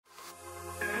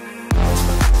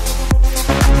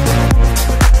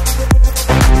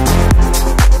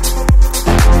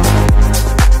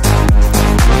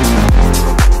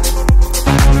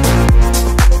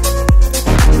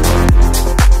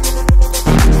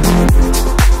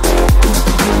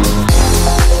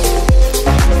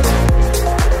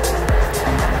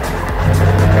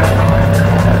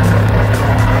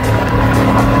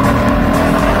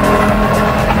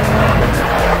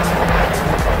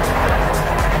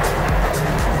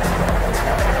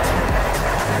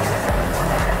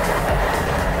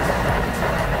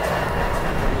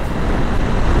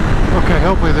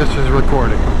hopefully this is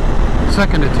recording.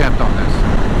 Second attempt on this.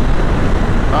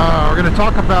 We're going to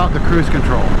talk about the cruise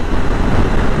control.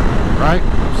 Right?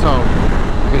 So,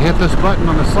 you hit this button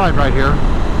on the side right here,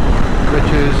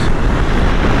 which is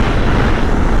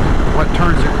what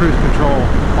turns the cruise control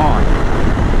on.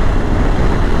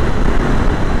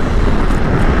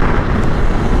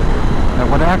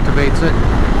 And what activates it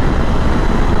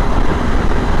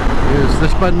is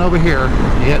this button over here.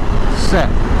 You hit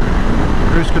set.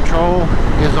 Cruise control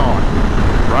is on,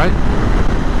 right?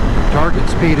 Target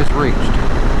speed is reached.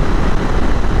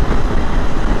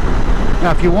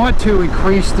 Now if you want to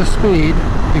increase the speed,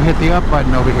 you hit the up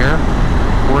button over here.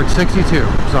 We're at 62,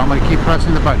 so I'm going to keep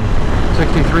pressing the button.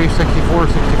 63, 64,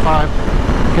 65.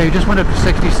 Okay, you just went up to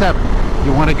 67.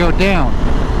 You want to go down,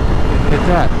 hit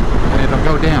that, and it'll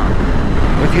go down.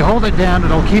 If you hold it down,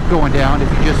 it'll keep going down. If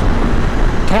you just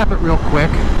tap it real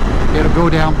quick, it'll go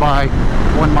down by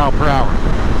 1 mile per hour.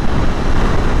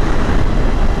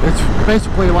 It's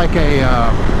basically like a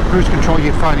cruise control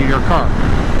you'd find in your car.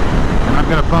 And I'm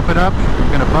going to bump it up. I'm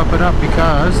going to bump it up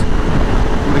because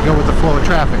I'm going to go with the flow of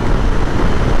traffic.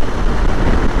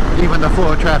 Even the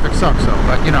flow of traffic sucks though,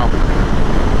 but you know.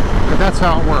 But that's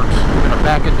how it works. I'm going to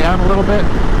back it down a little bit.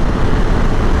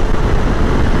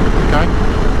 Okay.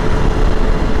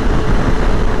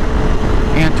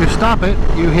 And to stop it,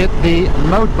 you hit the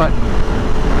mode button.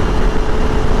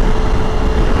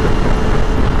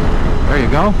 There you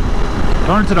go.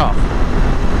 Turns it off.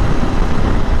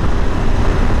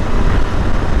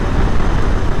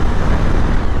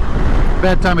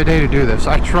 Bad time of day to do this.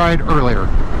 I tried earlier,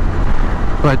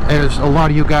 but as a lot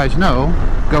of you guys know,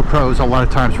 GoPros a lot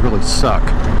of times really suck.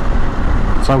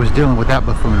 So I was dealing with that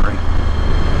buffoonery.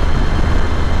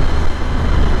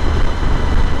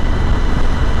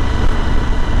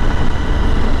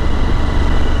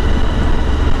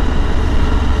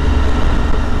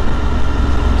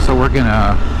 So we're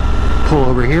gonna pull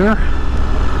over here.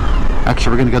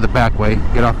 Actually, we're gonna go the back way,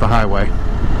 get off the highway,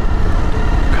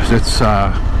 because it's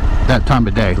that time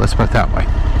of day, let's put it that way.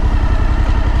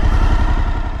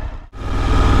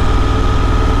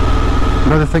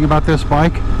 Another thing about this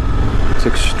bike, it's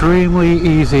extremely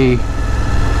easy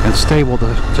and stable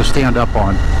to stand up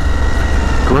on.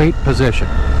 Great position.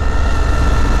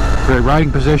 Great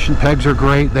riding position, pegs are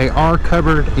great. They are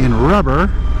covered in rubber,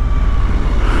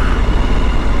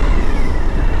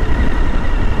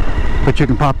 but you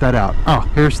can pop that out. Oh,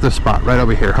 here's the spot right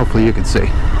over here. Hopefully you can see.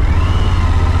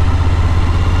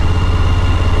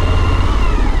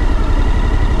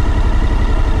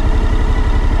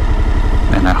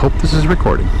 And I hope this is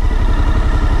recording.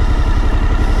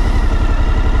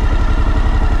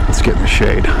 Let's get in the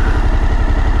shade.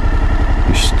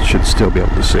 You should still be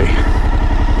able to see.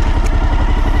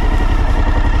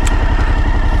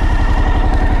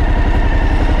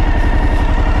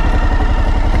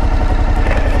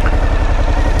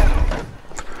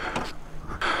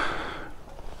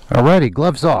 Alrighty,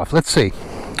 gloves off. Let's see.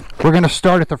 We're going to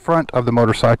start at the front of the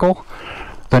motorcycle.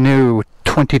 The new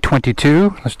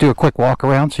 2022. Let's do a quick walk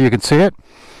around so you can see it.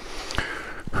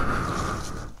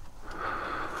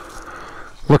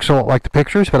 Looks a lot like the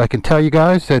pictures, but I can tell you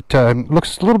guys that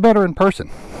looks a little better in person.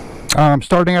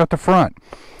 Starting out the front.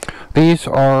 These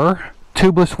are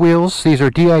tubeless wheels. These are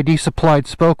DID supplied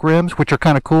spoke rims, which are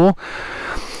kind of cool.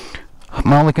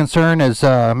 My only concern is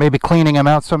maybe cleaning them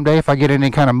out someday if I get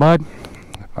any kind of mud.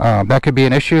 That could be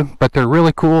an issue, but they're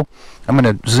really cool. I'm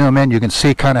going to zoom in. You can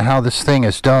see kind of how this thing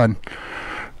is done.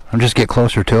 I'll just get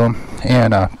closer to them,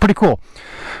 and pretty cool.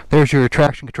 There's your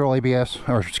traction control ABS,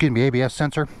 or excuse me, ABS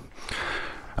sensor.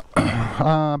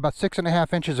 About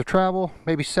 6.5 inches of travel,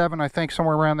 maybe 7, I think,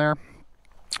 somewhere around there.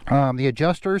 The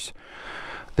adjusters.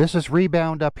 This is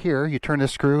rebound up here. You turn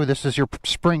this screw. This is your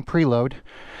spring preload,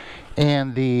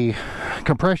 and the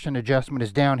compression adjustment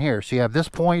is down here. So you have this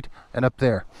point and up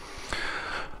there.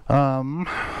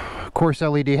 Of course,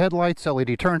 LED headlights,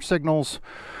 LED turn signals.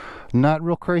 Not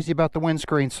real crazy about the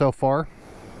windscreen so far.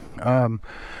 I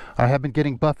have been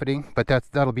getting buffeting, but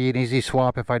that'll be an easy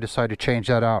swap if I decide to change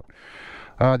that out.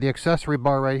 The accessory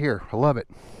bar right here, I love it.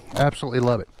 Absolutely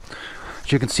love it.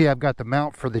 As you can see, I've got the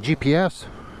mount for the GPS.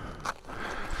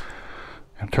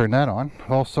 I'll turn that on.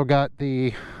 I've also got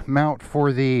the mount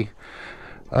for the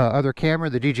other camera,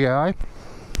 the DJI.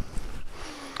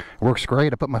 Works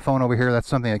great. I put my phone over here. That's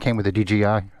something that came with the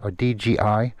DJI or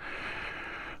DJI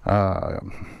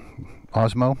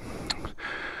Osmo.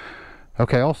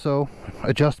 Okay, also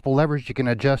adjustable levers. You can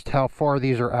adjust how far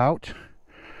these are out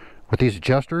with these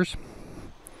adjusters.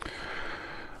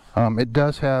 It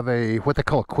does have a what they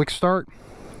call a quick start.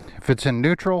 If it's in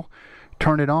neutral,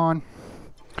 turn it on.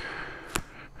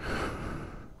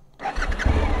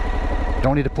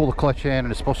 Don't need to pull the clutch in,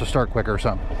 and it's supposed to start quicker or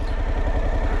something.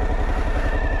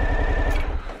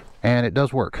 And it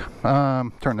does work.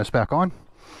 Turn this back on.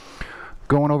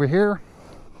 Going over here,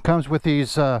 comes with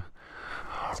these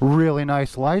really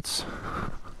nice lights.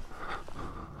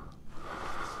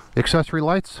 Accessory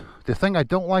lights. The thing I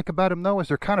don't like about them though is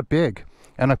they're kind of big,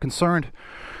 and I'm concerned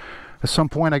at some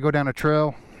point I go down a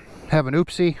trail, have an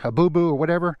oopsie, a boo-boo or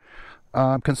whatever,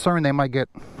 I'm concerned they might get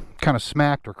kind of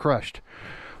smacked or crushed.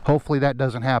 Hopefully that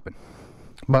doesn't happen,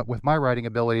 but with my riding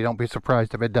ability, don't be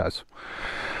surprised if it does.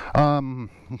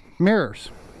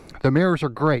 Mirrors. The mirrors are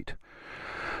great.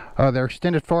 They're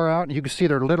extended far out, and you can see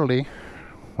they're literally,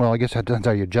 well, I guess that depends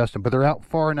how you adjust them, but they're out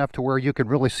far enough to where you can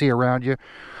really see around you.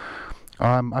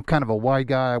 I'm kind of a wide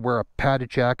guy. I wear a padded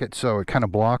jacket, so it kind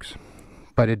of blocks,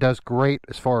 but it does great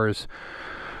as far as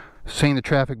seeing the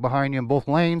traffic behind you in both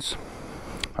lanes.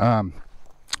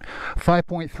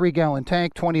 5.3 gallon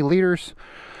tank, 20 liters.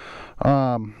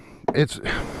 It's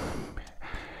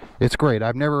great.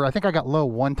 I think I got low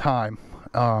one time,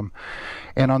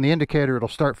 and on the indicator it'll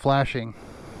start flashing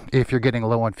if you're getting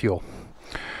low on fuel.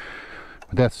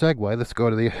 With that segue, let's go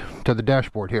to the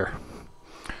dashboard here.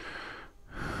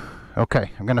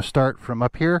 Okay, I'm going to start from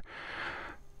up here.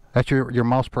 That's your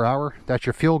miles per hour. That's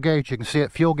your fuel gauge. You can see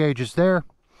it. Fuel gauge is there.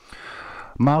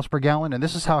 Miles per gallon, and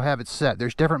this is how I have it set.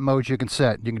 There's different modes you can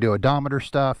set. You can do odometer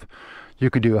stuff. You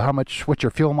can do what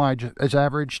your fuel mileage is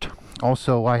averaged.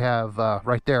 Also, I have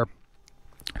right there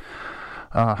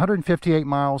 158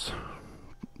 miles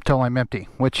till I'm empty,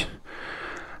 which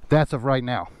that's of right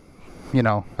now. You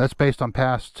know, that's based on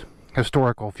past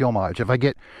historical fuel mileage. If I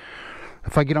get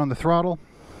on the throttle,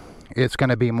 it's going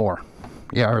to be more.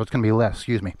 Yeah, or it's going to be less,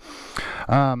 excuse me.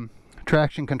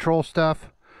 Traction control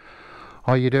stuff.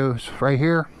 All you do is right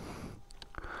here.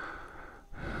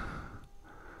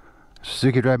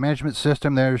 Suzuki Drive Management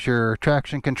System. There's your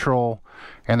traction control,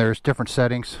 and there's different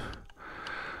settings.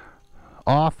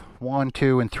 Off, 1,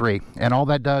 2, and 3. And all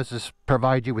that does is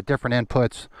provide you with different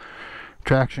inputs.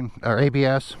 Traction, or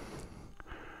ABS.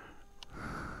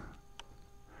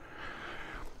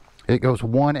 It goes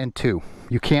 1 and 2.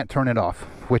 You can't turn it off,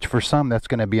 which for some that's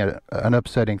going to be an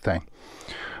upsetting thing.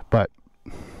 But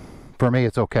for me,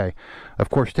 it's okay. Of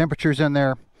course, temperature's in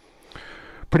there.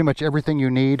 Pretty much everything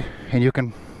you need, and you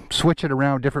can switch it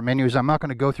around different menus. I'm not going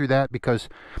to go through that because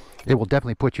it will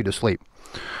definitely put you to sleep.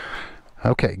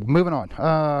 Okay, moving on.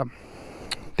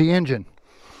 The engine.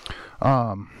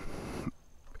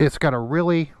 It's got a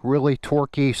really, really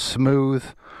torquey, smooth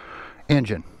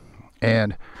engine,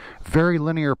 and very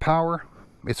linear power.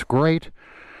 It's great.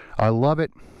 I love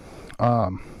it.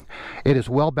 It is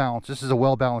well balanced. This is a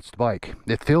well balanced bike.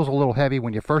 It feels a little heavy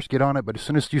when you first get on it, but as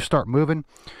soon as you start moving,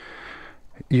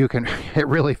 it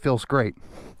really feels great.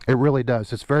 It really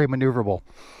does. It's very maneuverable.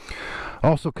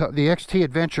 Also, the XT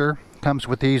Adventure comes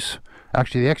with these.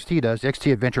 Actually, the XT does. The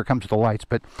XT Adventure comes with the lights,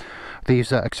 but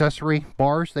these accessory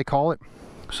bars, they call it.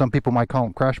 Some people might call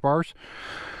them crash bars.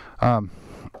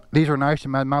 These are nice to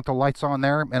mount the lights on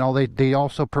there, and they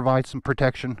also provide some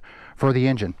protection for the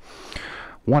engine.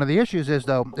 One of the issues is,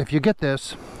 though, if you get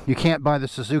this, you can't buy the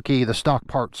Suzuki, the stock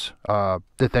parts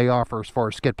that they offer as far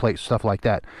as skid plates, stuff like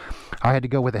that. I had to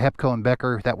go with a Hepco and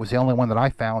Becker. That was the only one that I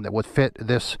found that would fit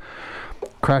this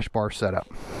crash bar setup.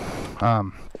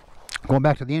 Going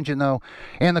back to the engine, though,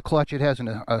 and the clutch, it has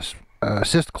an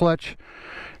assist clutch.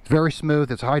 It's very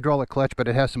smooth. It's a hydraulic clutch, but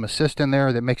it has some assist in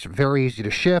there that makes it very easy to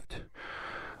shift.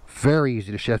 Very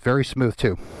easy to shift. Very smooth,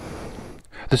 too.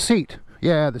 The seat.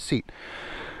 Yeah, the seat.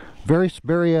 Very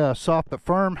soft but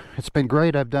firm. It's been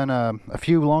great. I've done a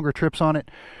few longer trips on it,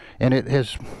 and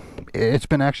it's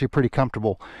been actually pretty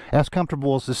comfortable. As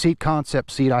comfortable as the seat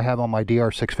concept seat I have on my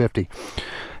DR650.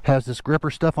 Has this gripper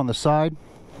stuff on the side.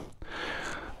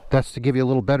 That's to give you a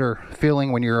little better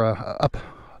feeling when you're up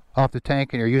off the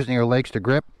tank and you're using your legs to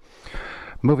grip.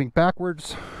 Moving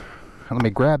backwards. Let me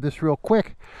grab this real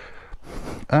quick.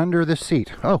 Under the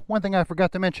seat. Oh, one thing I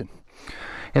forgot to mention.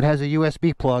 It has a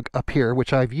USB plug up here,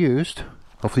 which I've used.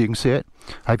 Hopefully you can see it.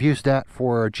 I've used that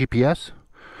for GPS,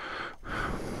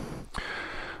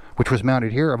 which was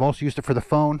mounted here. I've also used it for the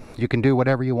phone. You can do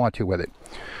whatever you want to with it.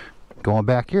 Going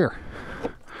back here.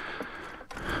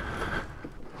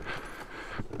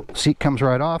 Seat comes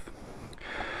right off.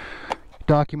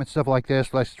 Documents, stuff like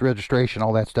this, license, registration,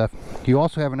 all that stuff. You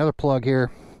also have another plug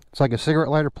here. It's like a cigarette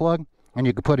lighter plug, and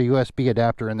you can put a USB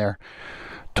adapter in there.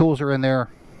 Tools are in there.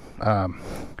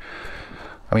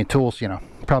 I mean, tools, you know,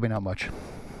 probably not much.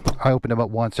 I opened them up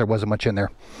once, there wasn't much in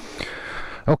there.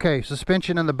 Okay,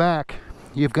 suspension in the back.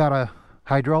 You've got a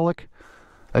hydraulic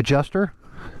adjuster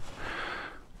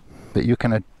that you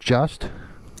can adjust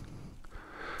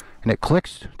and it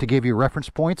clicks to give you reference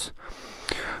points.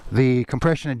 The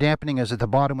compression and dampening is at the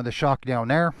bottom of the shock down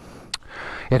there.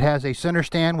 It has a center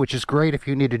stand, which is great if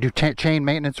you need to do chain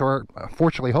maintenance, or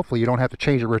fortunately, hopefully you don't have to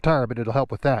change your tire, but it'll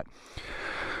help with that.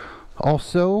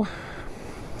 Also,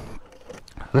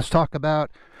 let's talk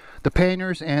about the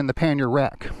panniers and the pannier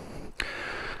rack.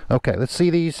 Okay, let's see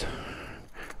these.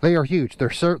 They are huge. They're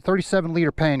 37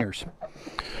 liter panniers.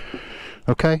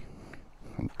 Okay,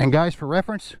 and guys, for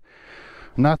reference,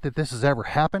 not that this has ever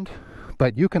happened,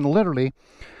 but you can literally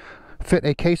fit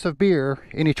a case of beer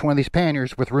in each one of these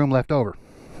panniers with room left over.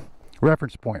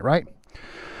 Reference point, right?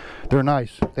 They're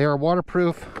nice. They are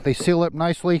waterproof. They seal up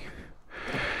nicely,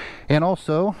 and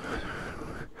also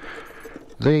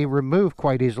they remove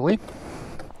quite easily.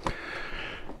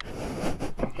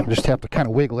 Just have to kind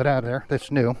of wiggle it out of there.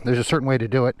 That's new. There's a certain way to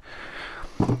do it.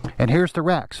 And here's the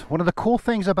racks. One of the cool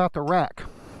things about the rack,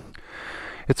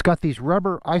 it's got these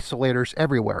rubber isolators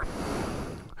everywhere.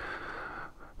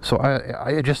 So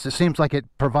it seems like it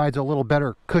provides a little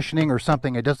better cushioning or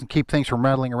something. It doesn't keep things from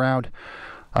rattling around.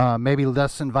 Maybe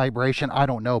less in vibration, I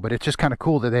don't know, but it's just kind of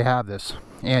cool that they have this.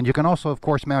 And you can also, of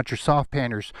course, mount your soft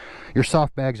panniers, your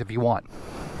soft bags if you want.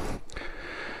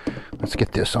 Let's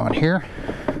get this on here.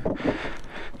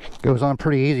 Goes on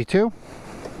pretty easy too.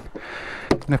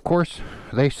 And of course,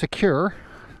 they secure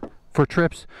for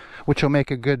trips, which will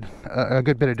make a good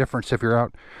bit of difference if you're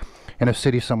out in a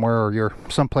city somewhere, or you're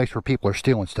someplace where people are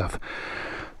stealing stuff.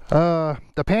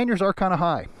 The panniers are kind of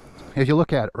high as you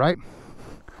look at it, right?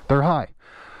 They're high.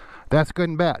 That's good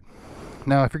and bad.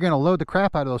 Now, if you're going to load the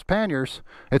crap out of those panniers,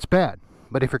 it's bad.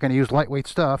 But if you're going to use lightweight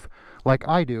stuff like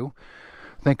I do,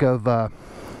 think of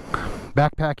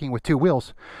backpacking with two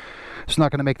wheels, it's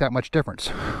not going to make that much difference.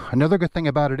 Another good thing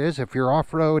about it is if you're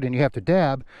off-road and you have to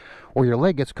dab, or your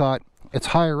leg gets caught, it's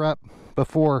higher up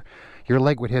before your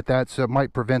leg would hit that, so it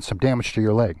might prevent some damage to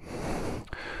your leg.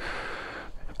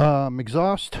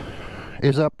 Exhaust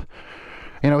is up.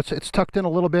 You know, it's tucked in a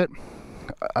little bit.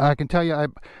 I can tell you,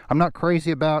 I'm not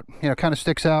crazy about, you know, kind of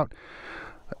sticks out.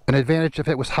 An advantage if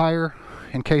it was higher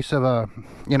in case of a,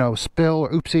 you know, spill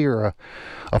or oopsie or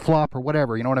a flop or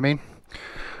whatever, you know what I mean?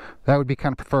 That would be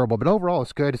kind of preferable, but overall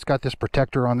it's good. It's got this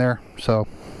protector on there, so,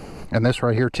 and this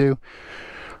right here too.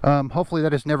 Hopefully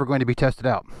that is never going to be tested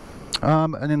out.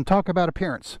 And then talk about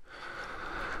appearance.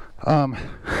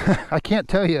 I can't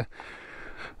tell you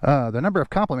the number of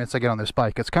compliments I get on this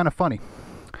bike. It's kind of funny.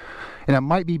 And it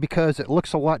might be because it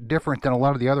looks a lot different than a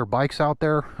lot of the other bikes out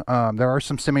there. There are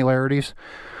some similarities.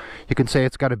 You can say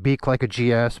it's got a beak like a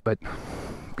GS, but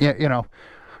yeah, you know,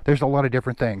 there's a lot of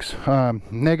different things.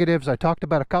 Negatives, I talked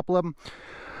about a couple of them.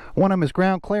 One of them is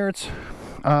ground clearance.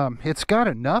 It's got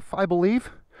enough, I believe.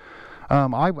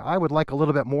 I would like a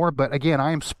little bit more, but again,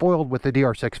 I am spoiled with the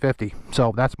DR650,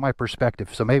 so that's my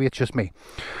perspective. So maybe it's just me.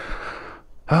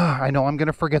 I know I'm going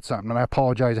to forget something, and I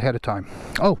apologize ahead of time.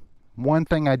 Oh, one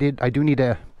thing I do need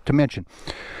to mention.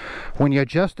 When you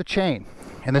adjust the chain,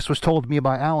 and this was told to me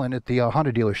by Alan at the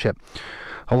Honda dealership,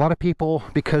 a lot of people,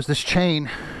 because this chain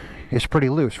is pretty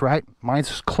loose, right?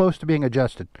 Mine's close to being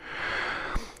adjusted.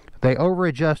 They over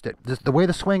adjust it. The way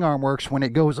the swing arm works, when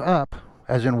it goes up,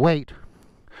 as in weight,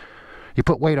 you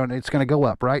put weight on it, it's going to go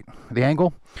up, right? The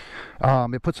angle,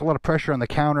 it puts a lot of pressure on the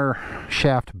counter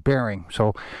shaft bearing.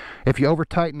 So if you over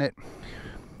tighten it,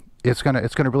 it's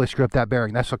gonna really screw up that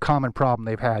bearing. That's a common problem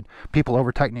they've had, people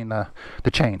over tightening the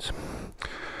chains.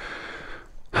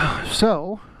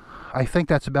 So I think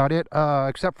that's about it,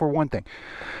 except for one thing.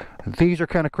 These are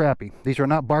kind of crappy. These are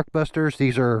not bark busters.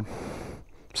 These are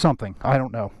something, I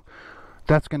don't know.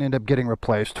 That's going to end up getting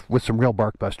replaced with some real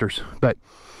bark busters, but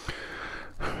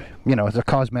you know, it's a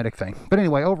cosmetic thing. But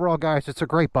anyway, overall guys, it's a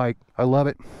great bike. I love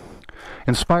it.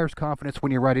 Inspires confidence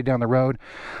when you ride it down the road.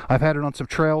 I've had it on some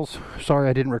trails. Sorry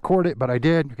I didn't record it, but I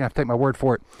did. You're gonna have to take my word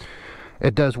for it.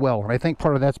 It does well, and I think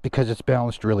part of that's because it's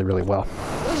balanced really, really well.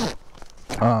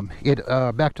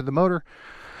 Back to the motor,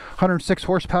 106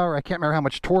 horsepower. I can't remember how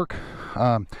much torque.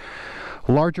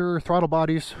 Larger throttle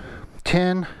bodies,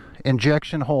 10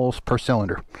 injection holes per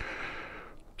cylinder.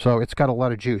 So it's got a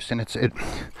lot of juice, and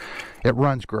it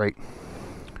runs great.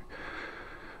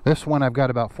 This one I've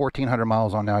got about 1,400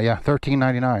 miles on now. Yeah,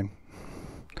 $13.99,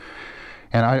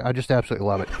 and I just absolutely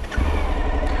love it.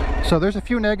 So there's a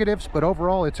few negatives, but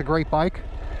overall it's a great bike.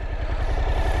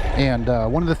 And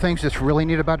one of the things that's really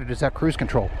neat about it is that cruise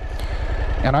control.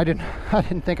 And I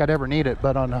didn't think I'd ever need it,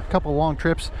 but on a couple of long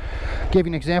trips, give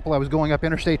you an example, I was going up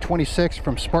Interstate 26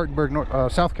 from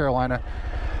Spartanburg, South Carolina,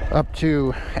 up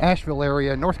to Asheville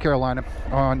area, North Carolina,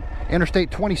 on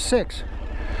Interstate 26,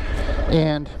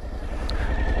 and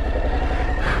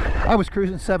I was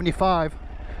cruising 75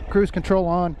 cruise control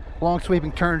on, long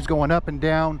sweeping turns going up and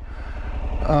down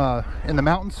in the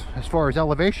mountains as far as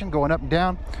elevation, going up and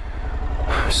down.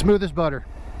 Smooth as butter.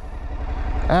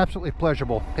 Absolutely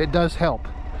pleasurable. It does help.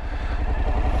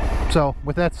 So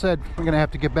with that said, we're gonna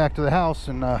have to get back to the house,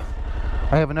 and I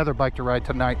have another bike to ride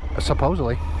tonight,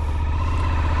 supposedly.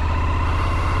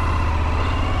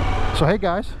 So hey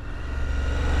guys,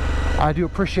 I do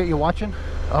appreciate you watching.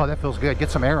 Oh, that feels good. Get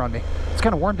some air on me. It's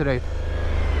kind of warm today.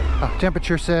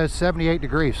 Temperature says 78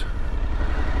 degrees.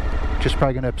 Just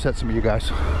probably gonna upset some of you guys.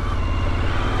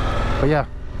 But yeah,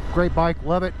 great bike,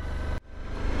 love it.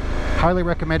 Highly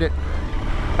recommend it.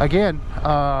 Again,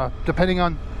 depending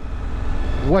on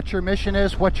what your mission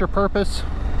is, what's your purpose,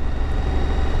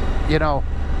 you know,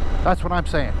 that's what I'm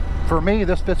saying. For me,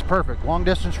 this fits perfect. Long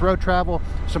distance road travel,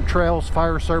 some trails,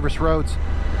 fire service roads,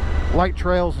 light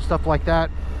trails and stuff like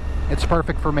that. It's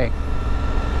perfect for me.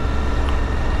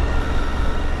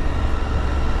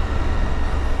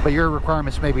 But your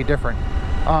requirements may be different.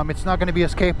 It's not going to be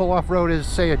as capable off-road as,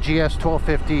 say, a GS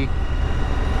 1250,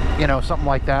 you know, something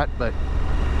like that, but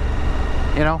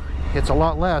you know, it's a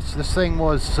lot less. This thing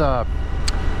was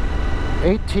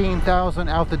 18,000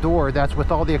 out the door. That's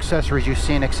with all the accessories you've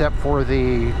seen except for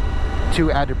the 2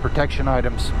 added protection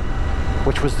items,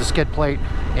 which was the skid plate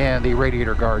and the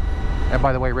radiator guard. And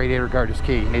by the way, radiator guard is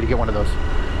key. You need to get one of those.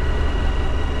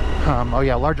 Oh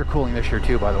yeah, larger cooling this year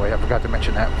too, by the way. I forgot to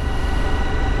mention that.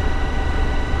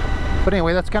 But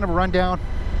anyway, that's kind of a rundown.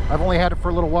 I've only had it for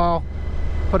a little while.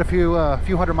 Put a few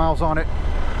hundred miles on it,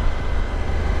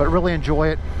 but really enjoy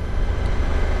it.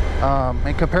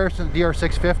 In comparison to the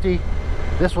DR650,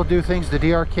 this will do things the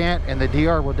DR can't, and the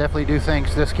DR will definitely do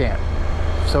things this can't.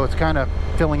 So it's kind of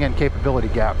filling in capability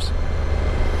gaps.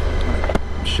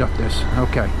 Shut this.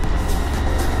 Okay.